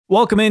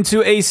Welcome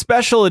into a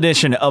special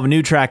edition of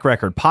New Track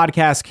Record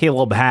Podcast.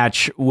 Caleb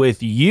Hatch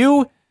with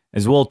you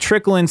as we'll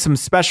trickle in some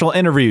special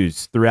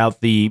interviews throughout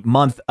the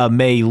month of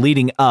May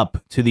leading up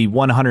to the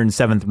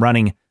 107th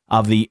running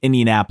of the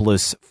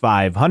Indianapolis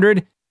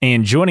 500.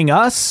 And joining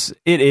us,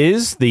 it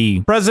is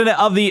the president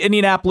of the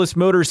Indianapolis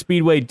Motor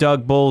Speedway,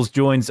 Doug Boles,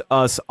 joins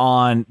us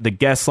on the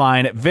guest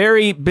line.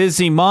 Very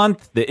busy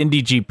month. The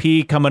Indy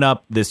GP coming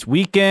up this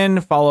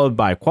weekend, followed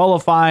by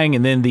qualifying,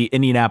 and then the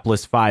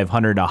Indianapolis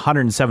 500,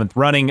 107th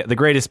running, the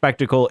greatest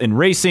spectacle in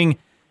racing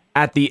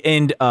at the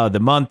end of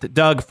the month.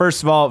 Doug,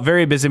 first of all,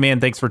 very busy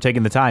man. Thanks for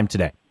taking the time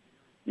today.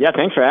 Yeah,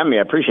 thanks for having me.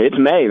 I appreciate it.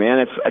 It's May,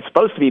 man. It's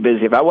supposed to be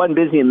busy. If I wasn't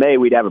busy in May,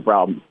 we'd have a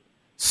problem.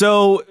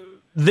 So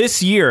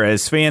this year,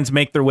 as fans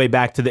make their way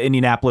back to the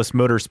Indianapolis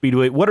Motor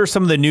Speedway, what are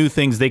some of the new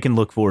things they can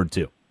look forward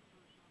to?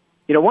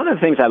 You know, one of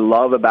the things I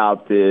love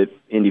about the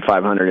Indy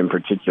 500 in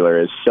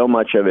particular is so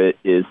much of it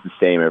is the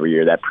same every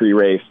year. That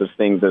pre-race, those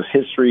things, those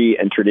history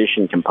and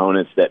tradition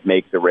components that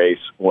make the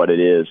race what it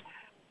is.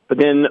 But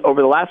then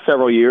over the last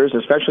several years,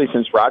 especially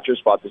since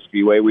Rogers bought the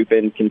Speedway, we've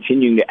been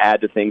continuing to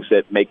add to things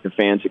that make the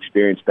fans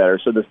experience better.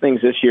 So the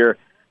things this year,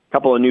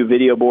 couple of new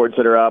video boards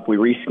that are up. We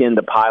reskinned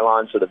the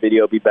pylon so the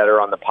video will be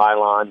better on the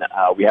pylon.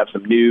 We have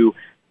some new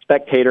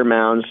spectator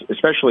mounts,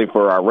 especially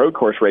for our road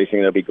course racing.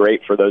 That'll be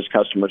great for those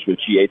customers with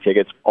GA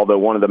tickets, although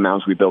one of the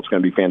mounts we built is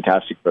going to be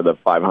fantastic for the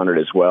 500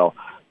 as well.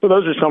 So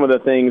those are some of the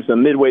things. The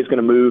midway is going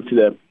to move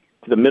to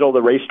the middle of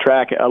the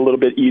racetrack a little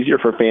bit easier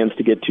for fans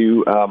to get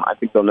to. I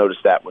think they'll notice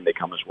that when they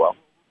come as well.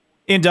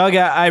 And Doug,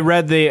 I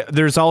read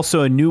there's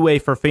also a new way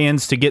for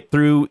fans to get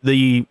through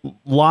the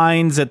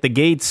lines at the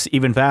gates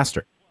even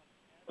faster.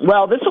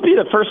 Well, this will be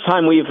the first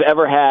time we've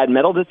ever had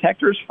metal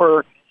detectors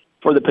for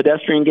the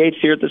pedestrian gates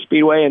here at the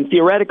Speedway, and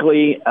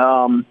theoretically,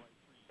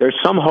 there's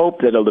some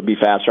hope that it'll be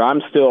faster.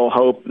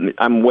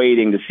 I'm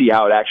waiting to see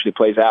how it actually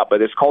plays out,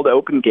 but it's called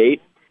Open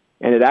Gate,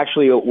 and it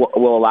actually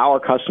will allow our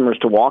customers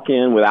to walk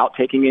in without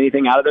taking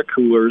anything out of their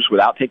coolers,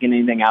 without taking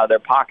anything out of their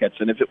pockets,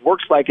 and if it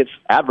works like it's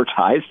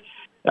advertised,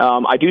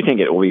 I do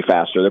think it will be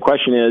faster. The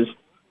question is,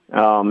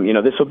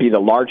 this will be the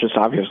largest,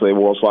 obviously, the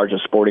world's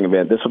largest sporting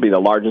event. This will be the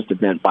largest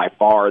event by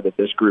far that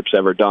this group's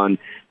ever done.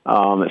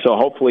 So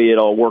hopefully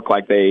it'll work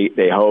like they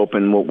hope,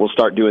 and we'll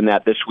start doing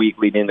that this week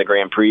leading the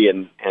Grand Prix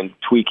and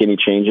tweak any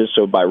changes.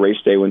 So by race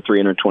day, when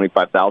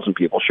 325,000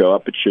 people show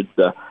up, it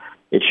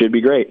should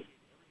be great.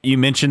 You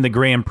mentioned the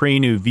Grand Prix,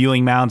 new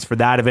viewing mounts for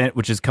that event,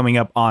 which is coming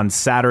up on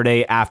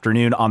Saturday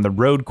afternoon on the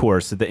road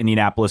course at the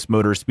Indianapolis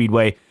Motor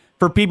Speedway.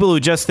 For people who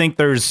just think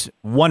there's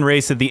one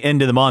race at the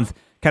end of the month,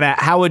 kind of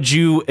how would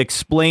you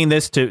explain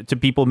this to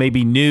people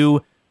maybe new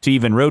to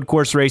even road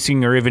course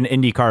racing or even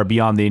IndyCar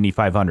beyond the Indy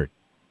 500?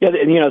 Yeah,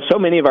 so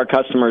many of our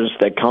customers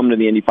that come to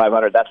the Indy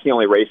 500, that's the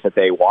only race that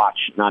they watch,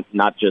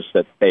 not just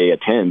that they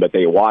attend, but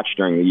they watch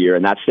during the year,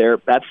 and that's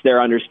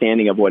their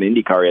understanding of what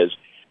IndyCar is.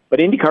 But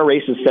IndyCar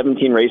races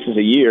 17 races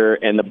a year,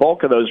 and the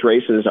bulk of those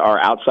races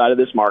are outside of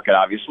this market,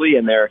 obviously,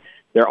 and they're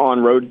on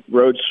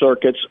road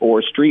circuits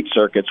or street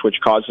circuits, which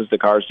causes the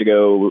cars to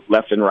go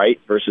left and right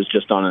versus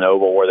just on an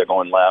oval where they're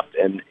going left.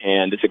 And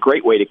it's a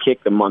great way to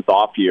kick the month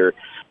off here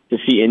to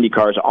see Indy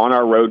cars on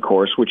our road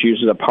course, which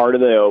uses a part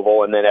of the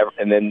oval and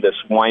then this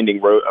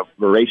winding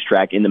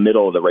racetrack in the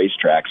middle of the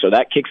racetrack. So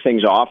that kicks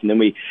things off, and then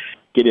we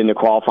get into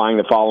qualifying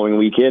the following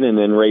weekend and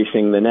then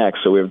racing the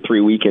next. So we have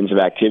 3 weekends of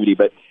activity.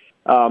 But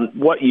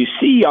what you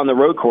see on the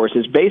road course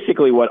is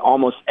basically what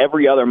almost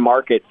every other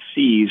market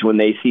sees when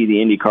they see the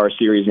IndyCar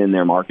series in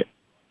their market.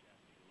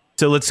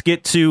 So let's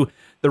get to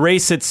the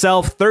race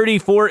itself.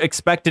 34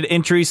 expected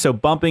entries, so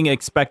bumping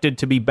expected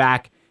to be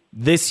back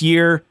this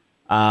year.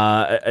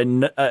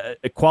 A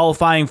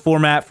qualifying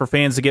format for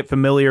fans to get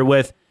familiar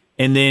with.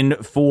 And then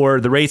for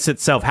the race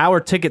itself, how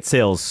are ticket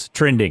sales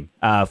trending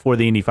for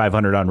the Indy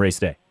 500 on race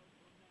day?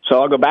 So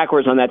I'll go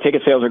backwards on that.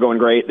 Ticket sales are going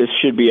great. This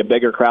should be a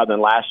bigger crowd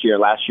than last year.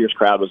 Last year's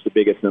crowd was the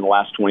biggest in the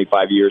last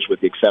 25 years, with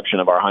the exception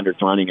of our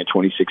 100th running in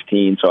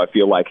 2016. So I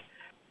feel like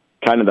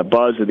kind of the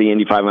buzz of the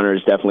Indy 500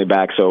 is definitely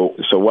back. So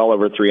well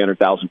over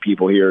 300,000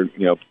 people here,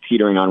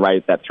 teetering on right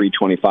at that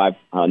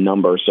 325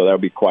 number. So that'll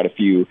be quite a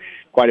few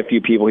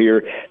people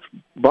here.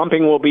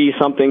 Bumping will be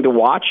something to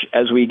watch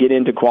as we get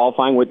into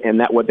qualifying,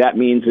 and what that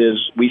means is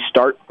we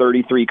start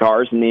 33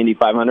 cars in the Indy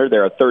 500.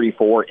 There are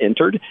 34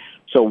 entered.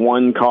 So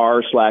one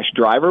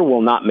car/driver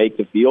will not make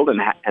the field and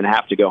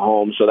have to go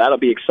home. So that'll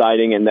be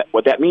exciting. And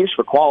what that means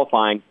for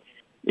qualifying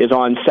is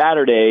on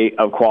Saturday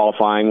of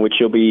qualifying, which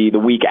will be the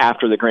week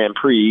after the Grand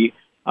Prix,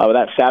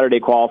 that Saturday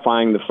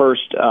qualifying, the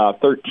first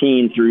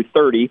 13 through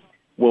 30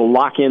 will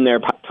lock in their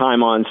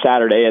time on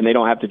Saturday, and they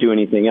don't have to do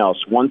anything else.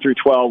 1 through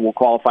 12 will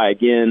qualify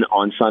again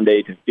on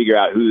Sunday to figure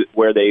out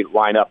where they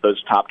line up those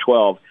top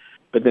 12.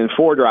 But then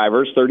 4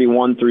 drivers,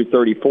 31 through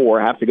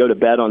 34, have to go to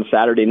bed on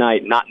Saturday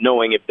night not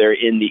knowing if they're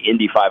in the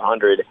Indy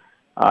 500.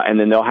 And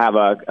then they'll have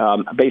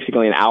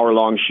basically an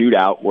hour-long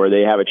shootout where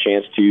they have a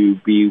chance to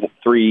be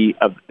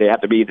they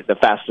have to be the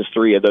fastest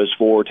 3 of those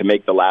 4 to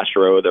make the last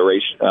row of the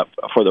race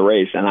for the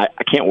race. And I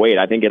can't wait.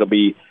 I think it'll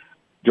be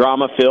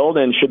drama-filled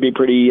and should be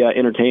pretty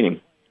entertaining.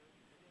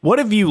 What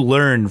have you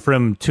learned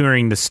from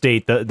touring the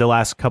state the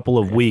last couple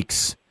of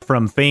weeks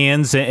from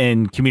fans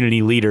and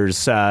community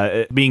leaders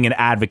being an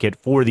advocate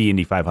for the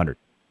Indy 500?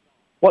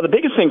 Well, the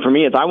biggest thing for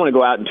me is I want to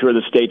go out and tour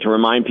the state to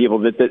remind people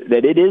that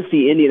it is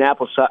the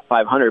Indianapolis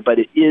 500, but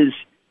it is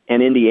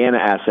an Indiana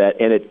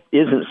asset, and it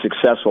isn't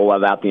successful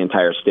without the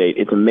entire state.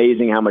 It's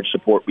amazing how much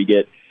support we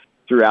get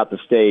throughout the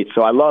state.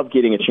 So I love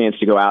getting a chance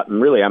to go out,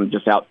 and really I'm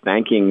just out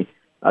thanking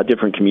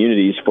different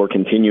communities for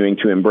continuing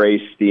to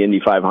embrace the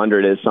Indy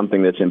 500 as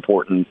something that's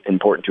important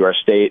to our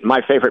state.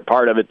 My favorite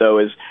part of it, though,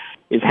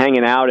 is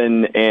hanging out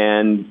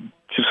and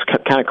just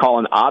kind of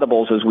calling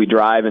audibles as we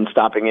drive and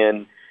stopping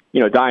in,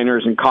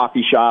 diners and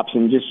coffee shops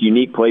and just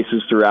unique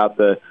places throughout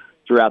the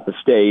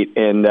state.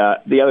 And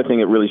the other thing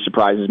that really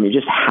surprises me,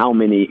 just how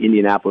many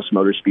Indianapolis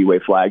Motor Speedway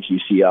flags you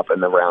see up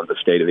and around the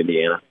state of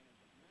Indiana.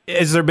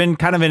 Has there been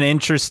kind of an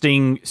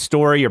interesting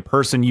story or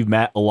person you've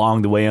met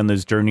along the way on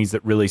those journeys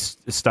that really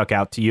stuck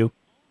out to you?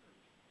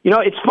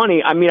 It's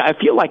funny. I mean, I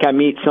feel like I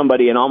meet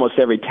somebody in almost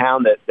every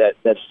town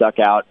that stuck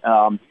out.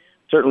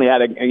 Certainly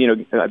had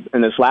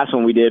in this last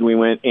one we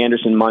went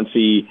Anderson,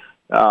 Muncie,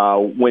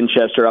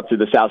 Winchester up to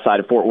the south side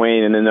of Fort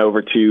Wayne, and then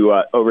over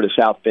to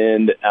South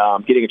Bend.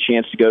 Getting a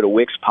chance to go to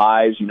Wick's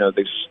Pies,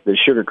 the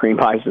sugar cream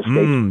pies, the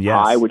steak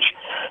pie,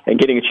 and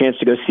getting a chance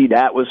to go see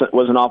that was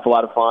an awful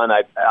lot of fun.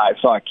 I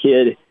saw a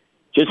kid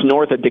just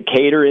north of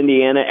Decatur,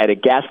 Indiana, at a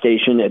gas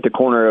station at the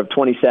corner of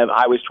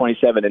Highways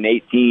 27 and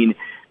 18,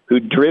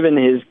 who'd driven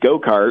his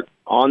go-kart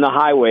on the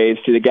highways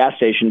to the gas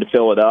station to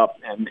fill it up,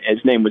 and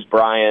his name was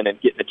Brian, and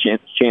getting a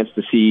chance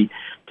to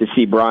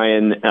see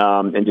Brian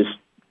and just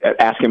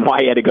ask him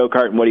why he had a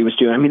go-kart and what he was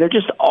doing. I mean, there are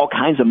just all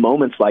kinds of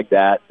moments like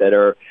that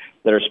are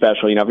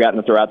special. I've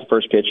gotten to throw out the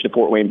first pitch to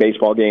Fort Wayne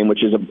baseball game,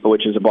 which is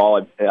a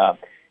ball.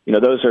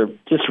 Those are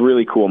just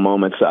really cool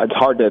moments. It's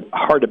hard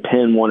to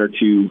pin one or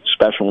two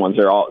special ones.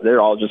 They're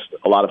all just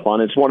a lot of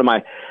fun. It's one of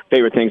my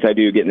favorite things I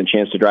do, getting the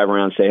chance to drive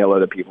around and say hello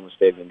to people in the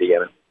state of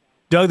Indiana.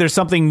 Doug, there's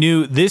something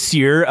new this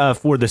year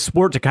for the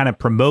sport to kind of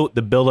promote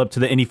the build-up to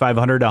the Indy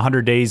 500,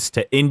 100 Days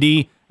to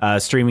Indy,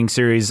 streaming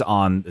series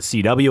on the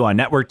CW, on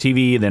Network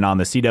TV, then on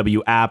the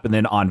CW app, and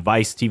then on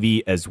Vice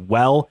TV as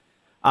well.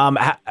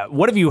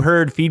 What have you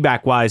heard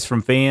feedback-wise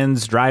from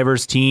fans,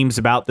 drivers, teams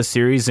about the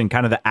series and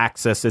kind of the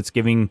access it's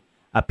giving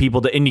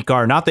people to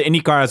IndyCar? Not that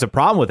IndyCar has a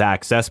problem with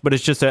access, but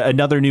it's just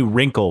another new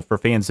wrinkle for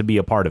fans to be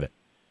a part of it.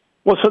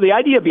 Well, so the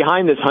idea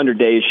behind this 100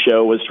 Days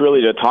show was really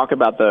to talk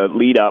about the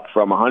lead up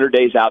from 100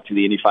 days out to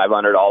the Indy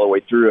 500 all the way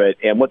through it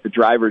and what the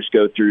drivers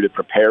go through to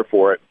prepare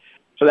for it.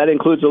 So that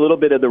includes a little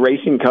bit of the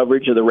racing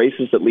coverage of the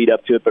races that lead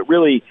up to it, but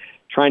really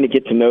trying to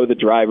get to know the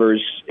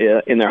drivers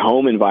in their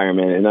home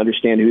environment and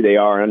understand who they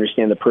are and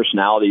understand the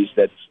personalities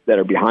that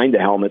are behind the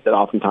helmet that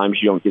oftentimes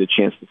you don't get a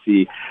chance to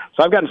see.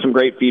 So I've gotten some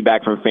great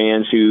feedback from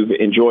fans who've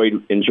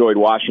enjoyed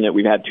watching it.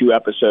 We've had 2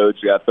 episodes.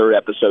 We got a 3rd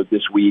episode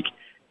this week.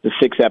 The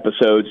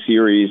 6-episode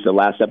series, the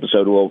last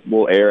episode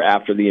will air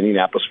after the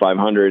Indianapolis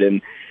 500.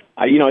 And,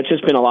 it's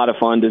just been a lot of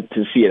fun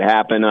to see it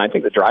happen. And I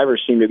think the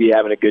drivers seem to be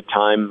having a good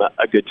time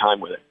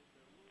with it.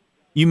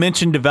 You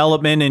mentioned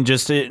development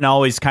and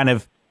always kind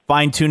of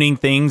fine-tuning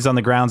things on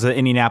the grounds of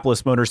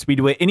Indianapolis Motor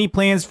Speedway. Any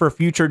plans for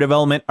future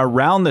development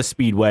around the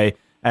Speedway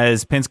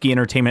as Penske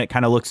Entertainment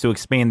kind of looks to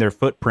expand their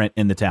footprint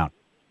in the town?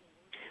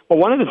 Well,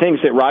 one of the things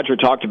that Roger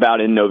talked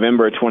about in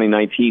November of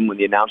 2019 when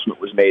the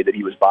announcement was made that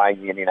he was buying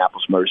the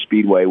Indianapolis Motor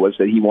Speedway was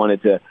that he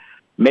wanted to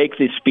make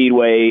the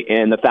Speedway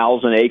and the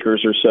 1,000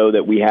 acres or so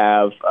that we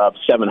have,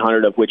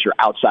 700 of which are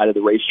outside of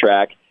the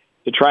racetrack,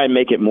 to try and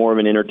make it more of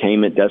an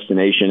entertainment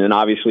destination. And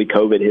obviously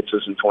COVID hits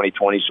us in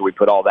 2020, so we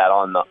put all that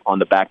on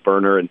the back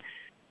burner. And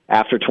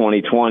after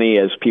 2020,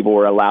 as people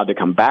were allowed to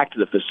come back to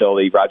the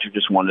facility, Roger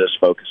just wanted us to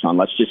focus on,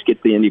 let's just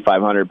get the Indy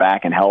 500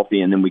 back and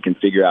healthy, and then we can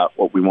figure out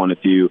what we want to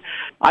do.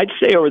 I'd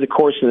say over the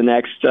course of the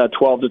next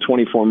 12 to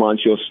 24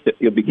 months,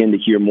 you'll begin to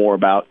hear more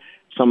about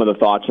some of the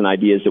thoughts and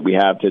ideas that we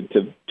have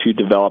to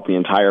develop the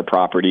entire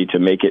property to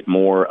make it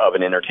more of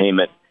an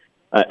entertainment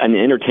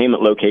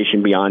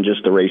location beyond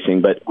just the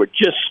racing. But we're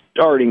just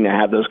starting to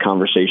have those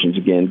conversations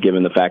again,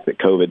 given the fact that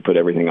COVID put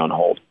everything on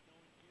hold.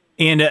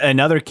 And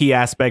another key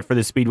aspect for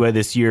the Speedway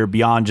this year,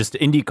 beyond just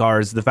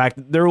IndyCar, is the fact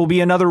that there will be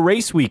another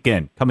race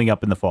weekend coming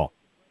up in the fall.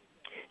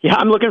 Yeah,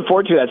 I'm looking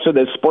forward to that. So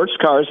the sports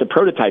cars, the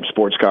prototype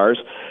sports cars,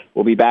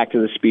 will be back to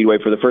the Speedway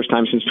for the first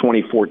time since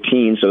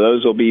 2014. So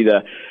those will be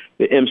the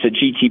IMSA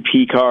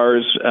GTP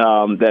cars,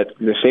 that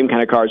the same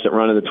kind of cars that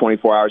run in the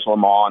 24 Hours of Le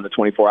Mans and the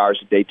 24 Hours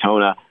of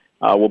Daytona.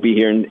 Will be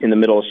here in the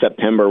middle of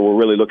September. We're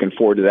really looking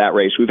forward to that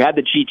race. We've had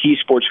the GT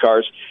sports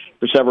cars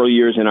for several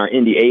years in our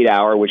Indy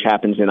 8-hour, which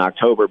happens in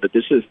October, but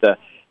this is the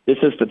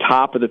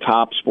top of the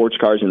top sports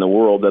cars in the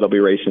world that'll be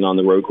racing on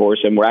the road course,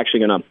 and we're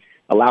actually going to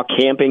allow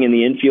camping in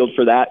the infield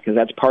for that because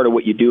that's part of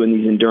what you do in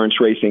these endurance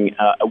racing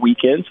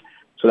weekends.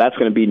 So that's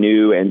going to be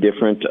new and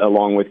different,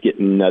 along with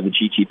getting the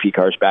GTP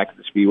cars back to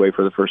the Speedway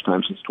for the first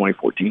time since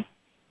 2014.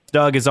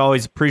 Doug, as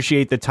always,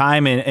 appreciate the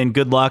time and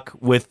good luck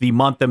with the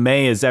month of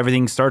May as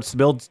everything starts to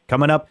build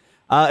coming up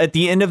at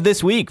the end of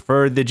this week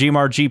for the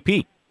GMR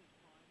GP.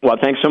 Well,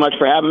 thanks so much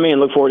for having me, and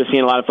look forward to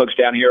seeing a lot of folks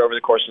down here over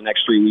the course of the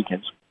next 3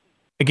 weekends.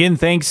 Again,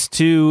 thanks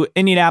to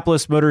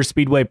Indianapolis Motor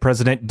Speedway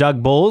President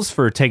Doug Boles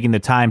for taking the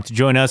time to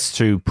join us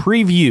to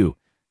preview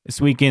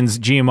this weekend's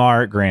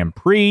GMR Grand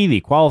Prix, the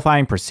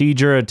qualifying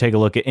procedure, take a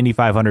look at Indy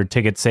 500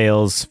 ticket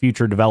sales,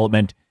 future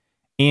development,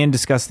 and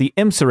discuss the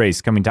IMSA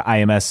race coming to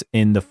IMS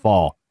in the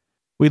fall.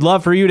 We'd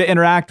love for you to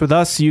interact with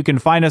us. You can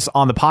find us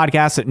on the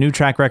podcast at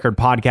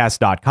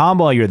newtrackrecordpodcast.com.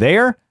 While you're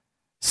there,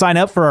 sign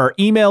up for our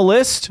email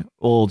list.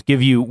 We'll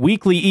give you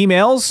weekly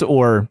emails,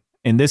 or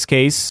in this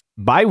case,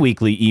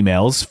 bi-weekly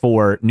emails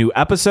for new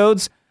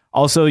episodes.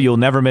 Also, you'll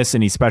never miss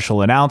any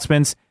special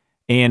announcements,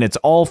 and it's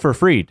all for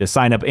free to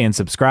sign up and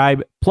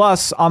subscribe.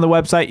 Plus, on the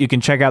website, you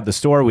can check out the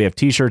store. We have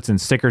t-shirts and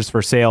stickers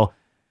for sale.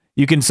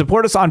 You can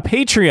support us on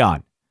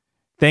Patreon.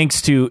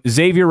 Thanks to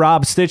Xavier,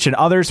 Rob, Stitch, and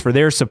others for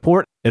their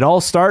support. It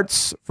all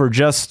starts for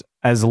just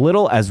as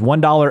little as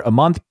 $1 a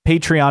month,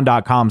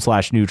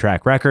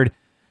 patreon.com/newtrackrecord.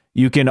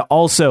 You can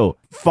also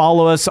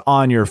follow us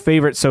on your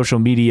favorite social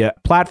media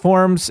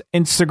platforms,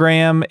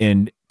 Instagram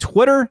and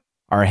Twitter.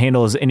 Our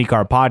handle is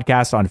IndyCar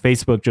Podcast. On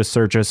Facebook, just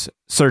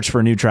search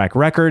for New Track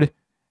Record.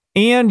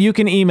 And you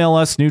can email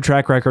us,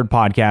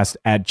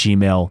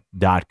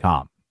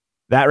 newtrackrecordpodcast@gmail.com.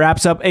 That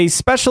wraps up a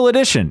special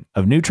edition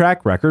of New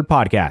Track Record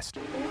Podcast.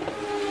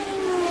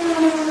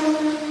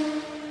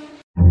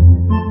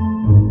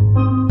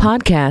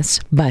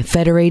 Podcasts by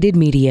Federated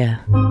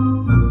Media.